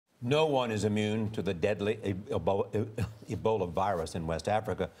No one is immune to the deadly Ebola virus in West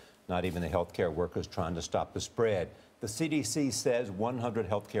Africa, not even the healthcare workers trying to stop the spread. The CDC says 100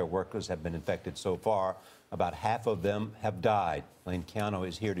 healthcare workers have been infected so far. About half of them have died. Elaine Quijano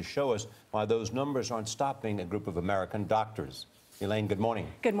is here to show us why those numbers aren't stopping a group of American doctors. Elaine, good morning.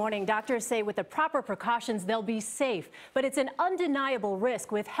 Good morning. Doctors say with the proper precautions, they'll be safe. But it's an undeniable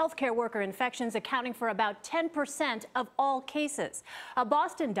risk, with healthcare worker infections accounting for about 10% of all cases. A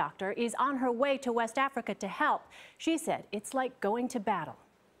Boston doctor is on her way to West Africa to help. She said it's like going to battle.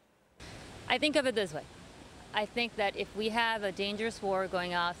 I think of it this way. I think that if we have a dangerous war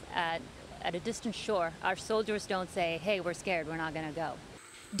going off at a distant shore, our soldiers don't say, hey, we're scared, we're not going to go.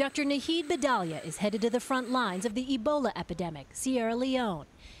 Dr. Bhadelia is headed to the front lines of the Ebola epidemic, Sierra Leone.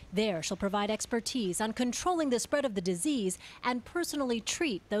 There, she'll provide expertise on controlling the spread of the disease and personally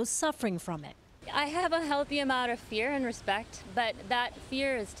treat those suffering from it. I have a healthy amount of fear and respect, but that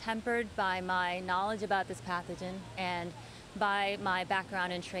fear is tempered by my knowledge about this pathogen and by my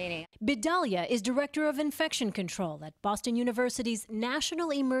background and training. Bhadelia is Director of Infection Control at Boston University's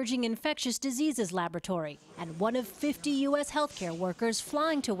National Emerging Infectious Diseases Laboratory and one of 50 U.S. healthcare workers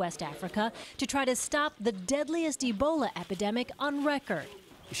flying to West Africa to try to stop the deadliest Ebola epidemic on record.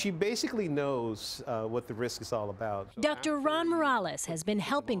 She basically knows what the risk is all about. Dr. Ron Morales has been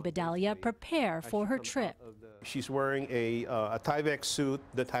helping Bhadelia prepare for her trip. She's wearing a Tyvek suit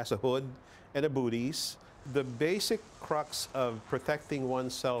that has a hood and a booties. The basic crux of protecting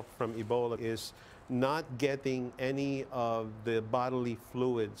oneself from Ebola is not getting any of the bodily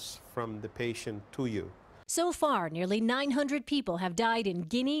fluids from the patient to you. So far, nearly 900 people have died in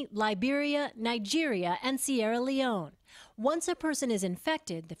Guinea, Liberia, Nigeria, and Sierra Leone. Once a person is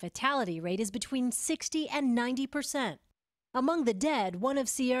infected, the fatality rate is between 60 and 90%. Among the dead, one of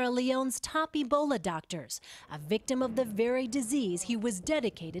Sierra Leone's top Ebola doctors, a victim of the very disease he was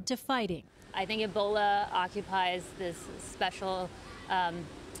dedicated to fighting. I think Ebola occupies this special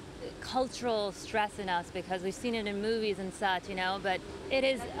cultural stress in us because we've seen it in movies and such, but it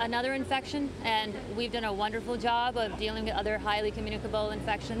is another infection, and we've done a wonderful job of dealing with other highly communicable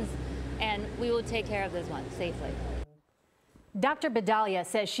infections, and we will take care of this one safely. Dr. Bhadelia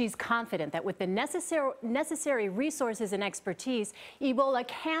says she's confident that with the necessary resources and expertise, Ebola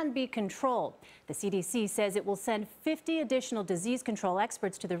can be controlled. The CDC says it will send 50 additional disease control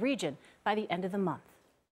experts to the region by the end of the month.